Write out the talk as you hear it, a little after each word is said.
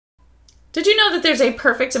Did you know that there's a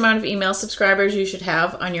perfect amount of email subscribers you should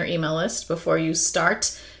have on your email list before you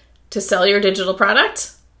start to sell your digital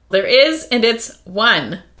product? There is, and it's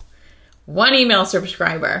one email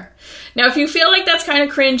subscriber. Now, if you feel like that's kind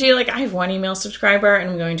of cringy, like I have one email subscriber and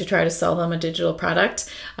I'm going to try to sell them a digital product,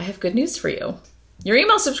 I have good news for you. Your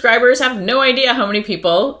email subscribers have no idea how many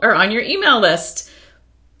people are on your email list.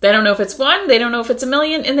 They don't know if it's one, they don't know if it's a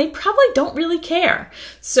million, and they probably don't really care.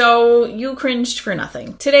 So you cringed for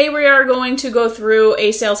nothing. Today we are going to go through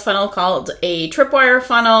a sales funnel called a Tripwire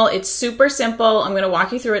funnel. It's super simple. I'm going to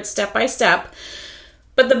walk you through it step by step.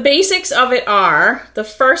 But the basics of it are, the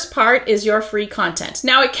first part is your free content.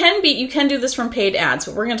 Now you can do this from paid ads,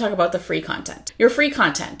 but we're going to talk about the free content. Your free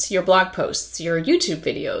content, your blog posts, your YouTube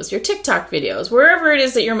videos, your TikTok videos, wherever it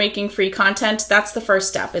is that you're making free content, that's the first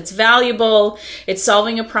step. It's valuable, it's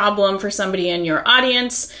solving a problem for somebody in your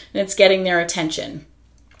audience, and it's getting their attention.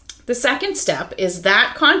 The second step is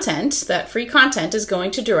that content, that free content, is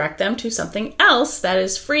going to direct them to something else that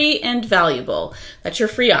is free and valuable. That's your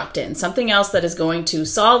free opt-in, something else that is going to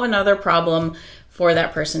solve another problem for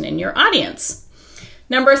that person in your audience.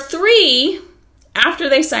 Number 3, after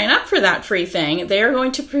they sign up for that free thing, they are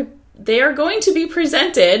going to be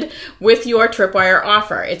presented with your Tripwire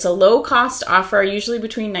offer. It's a low-cost offer, usually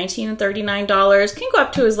between $19 and $39. Can go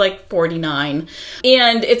up to as like $49.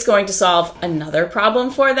 And it's going to solve another problem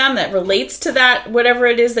for them that relates to that, whatever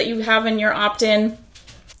it is that you have in your opt-in.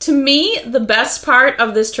 To me, the best part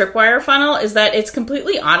of this Tripwire funnel is that it's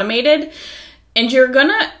completely automated. And you're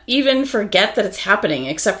gonna even forget that it's happening,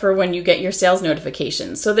 except for when you get your sales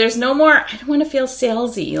notifications. So there's no more, I don't wanna feel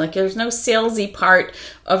salesy, like there's no salesy part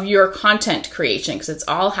of your content creation because it's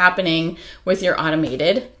all happening with your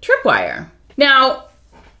automated Tripwire. Now,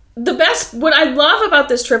 what I love about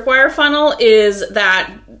this Tripwire funnel is that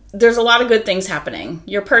there's a lot of good things happening.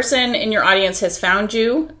 Your person in your audience has found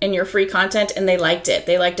you in your free content and they liked it.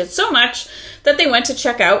 They liked it so much that they went to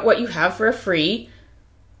check out what you have for a free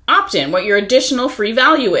opt-in, what your additional free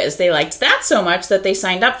value is. They liked that so much that they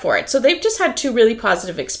signed up for it. So they've just had 2 really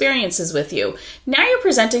positive experiences with you. Now you're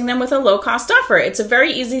presenting them with a low-cost offer. It's a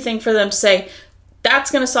very easy thing for them to say,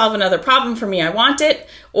 that's going to solve another problem for me. I want it,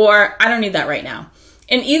 or I don't need that right now.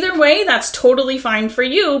 And either way, that's totally fine for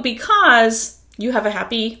you because you have a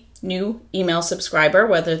happy new email subscriber,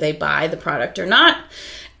 whether they buy the product or not,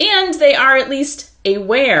 and they are at least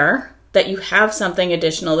aware that you have something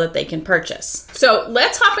additional that they can purchase. So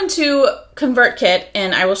let's hop into ConvertKit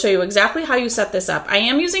and I will show you exactly how you set this up. I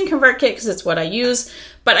am using ConvertKit because it's what I use,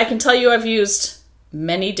 but I can tell you I've used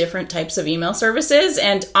many different types of email services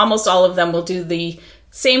and almost all of them will do the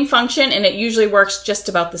same function and it usually works just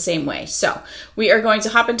about the same way. So we are going to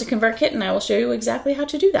hop into ConvertKit and I will show you exactly how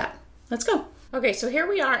to do that. Let's go. Okay, so here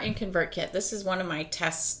we are in ConvertKit. This is one of my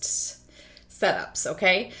test setups,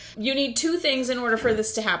 okay? You need 2 things in order for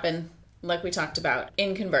this to happen. Like we talked about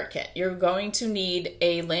in ConvertKit, you're going to need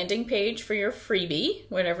a landing page for your freebie,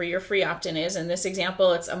 whatever your free opt-in is. In this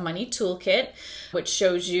example, it's a money toolkit, which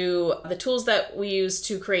shows you the tools that we use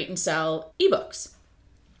to create and sell ebooks.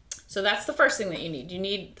 So that's the first thing that you need. You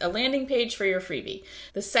need a landing page for your freebie.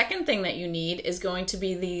 The second thing that you need is going to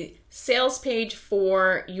be the sales page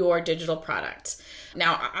for your digital product.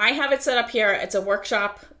 Now, I have it set up here. It's a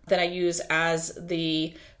workshop that I use as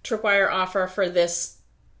the Tripwire offer for this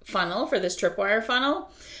funnel, for this Tripwire funnel,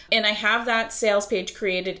 and I have that sales page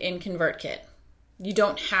created in ConvertKit. You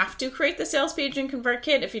don't have to create the sales page in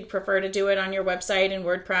ConvertKit if you'd prefer to do it on your website in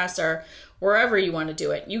WordPress or wherever you want to do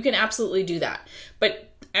it. You can absolutely do that. But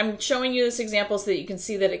I'm showing you this example so that you can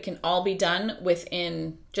see that it can all be done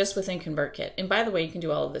just within ConvertKit. And by the way, you can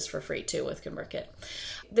do all of this for free too with ConvertKit.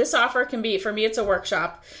 This offer can be, for me, it's a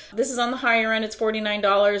workshop. This is on the higher end, it's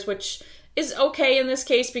 $49, which is okay in this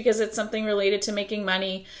case because it's something related to making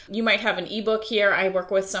money. You might have an ebook here. I work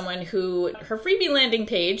with someone who, her freebie landing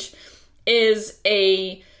page is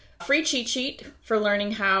a free cheat sheet for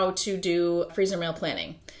learning how to do freezer mail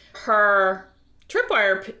planning. Her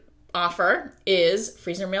Tripwire offer is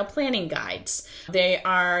freezer mail planning guides. They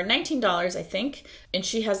are $19, I think, and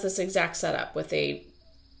she has this exact setup with a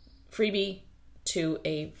freebie to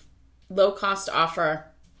a low-cost offer.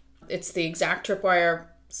 It's the exact Tripwire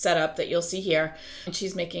setup that you'll see here, and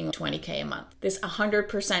she's making $20K a month. This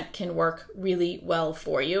 100% can work really well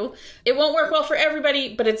for you. It won't work well for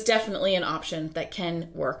everybody, but it's definitely an option that can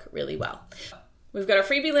work really well. We've got our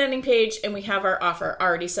freebie landing page and we have our offer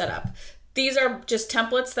already set up. These are just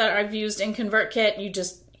templates that I've used in ConvertKit. You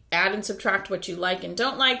just add and subtract what you like and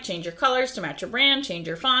don't like, change your colors to match your brand, change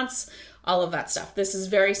your fonts, all of that stuff. This is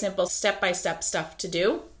very simple step-by-step stuff to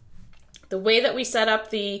do. The way that we set up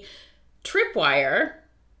the Tripwire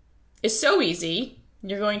is so easy.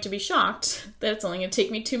 you're going to be shocked that it's only going to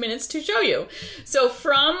take me 2 minutes to show you. So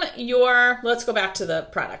from your, let's go back to the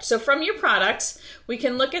product. So from your product, we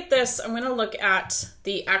can look at this. I'm going to look at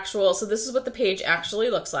the actual, so this is what the page actually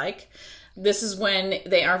looks like. This is when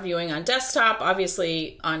they are viewing on desktop.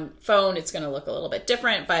 Obviously on phone, it's going to look a little bit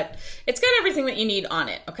different, but it's got everything that you need on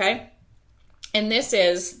it, okay? And this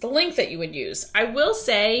is the link that you would use. I will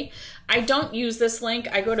say, I don't use this link.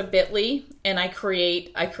 I go to Bitly and I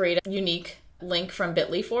create a unique link from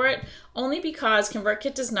Bitly for it, only because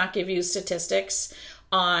ConvertKit does not give you statistics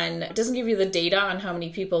on, it doesn't give you the data on how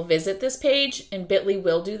many people visit this page, and Bitly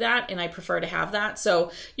will do that, and I prefer to have that.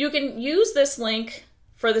 So you can use this link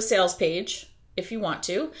for the sales page if you want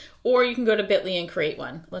to, or you can go to Bitly and create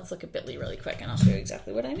one. Let's look at Bitly really quick and I'll show you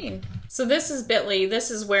exactly what I mean. So this is Bitly.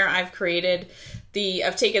 This is where I've created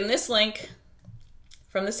I've taken this link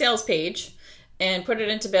from the sales page and put it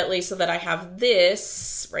into Bitly so that I have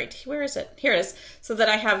this, right, where is it? Here it is. So that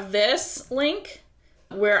I have this link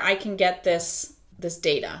where I can get this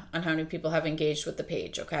data on how many people have engaged with the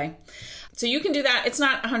page, okay? So you can do that. It's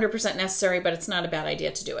not 100% necessary, but it's not a bad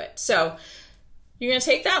idea to do it. So you're gonna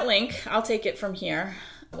take that link. I'll take it from here.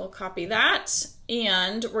 We'll copy that,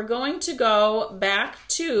 and we're going to go back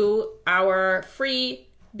to our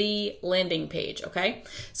freebie landing page, okay?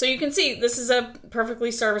 So you can see this is a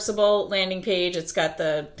perfectly serviceable landing page. It's got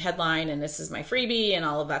the headline and this is my freebie and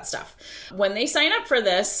all of that stuff. When they sign up for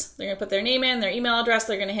this, they're gonna put their name in, their email address,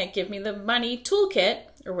 they're gonna hit give me the money toolkit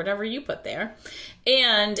or whatever you put there.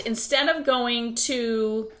 And instead of going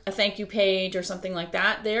to a thank you page or something like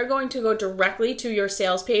that, they're going to go directly to your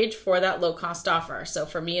sales page for that low cost offer. So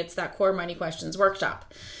for me, it's that core money questions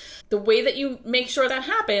workshop. The way that you make sure that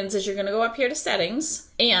happens is you're going to go up here to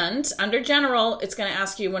settings, and under general, it's going to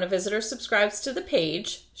ask you when a visitor subscribes to the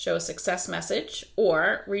page, show a success message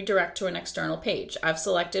or redirect to an external page. I've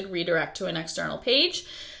selected redirect to an external page.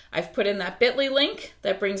 I've put in that Bitly link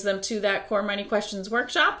that brings them to that core money questions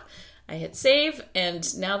workshop. I hit save,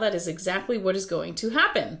 and now that is exactly what is going to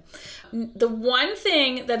happen. The one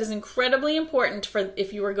thing that is incredibly important for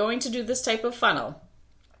if you are going to do this type of funnel,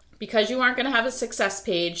 because you aren't going to have a success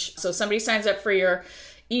page, so somebody signs up for your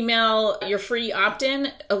email, your free opt-in,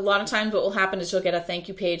 a lot of times what will happen is you'll get a thank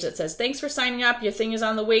you page that says, thanks for signing up, your thing is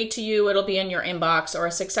on the way to you, it'll be in your inbox, or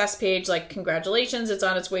a success page like, congratulations, it's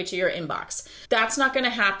on its way to your inbox. That's not going to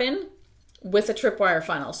happen with a Tripwire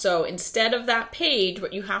funnel. So instead of that page,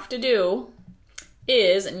 what you have to do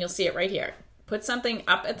is, and you'll see it right here, put something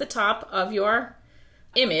up at the top of your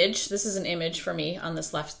image. This is an image for me on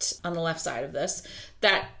the left side of this,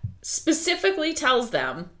 that specifically tells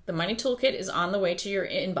them the money toolkit is on the way to your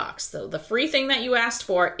inbox. So the free thing that you asked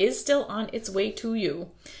for is still on its way to you,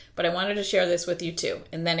 but I wanted to share this with you too.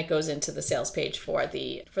 And then it goes into the sales page for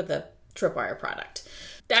the Tripwire product.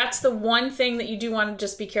 That's the one thing that you do want to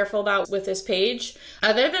just be careful about with this page.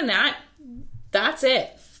 Other than that, that's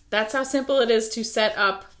it. That's how simple it is to set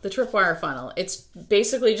up the Tripwire funnel. It's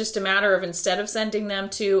basically just a matter of, instead of sending them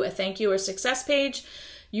to a thank you or success page,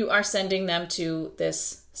 you are sending them to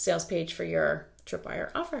this sales page for your Tripwire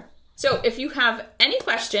offer. So if you have any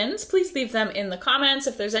questions, please leave them in the comments.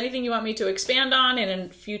 If there's anything you want me to expand on in a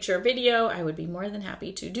future video, I would be more than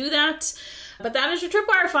happy to do that. But that is your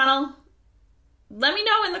Tripwire funnel. Let me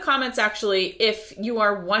know in the comments, actually, if you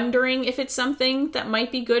are wondering if it's something that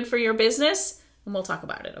might be good for your business, and we'll talk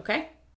about it, okay?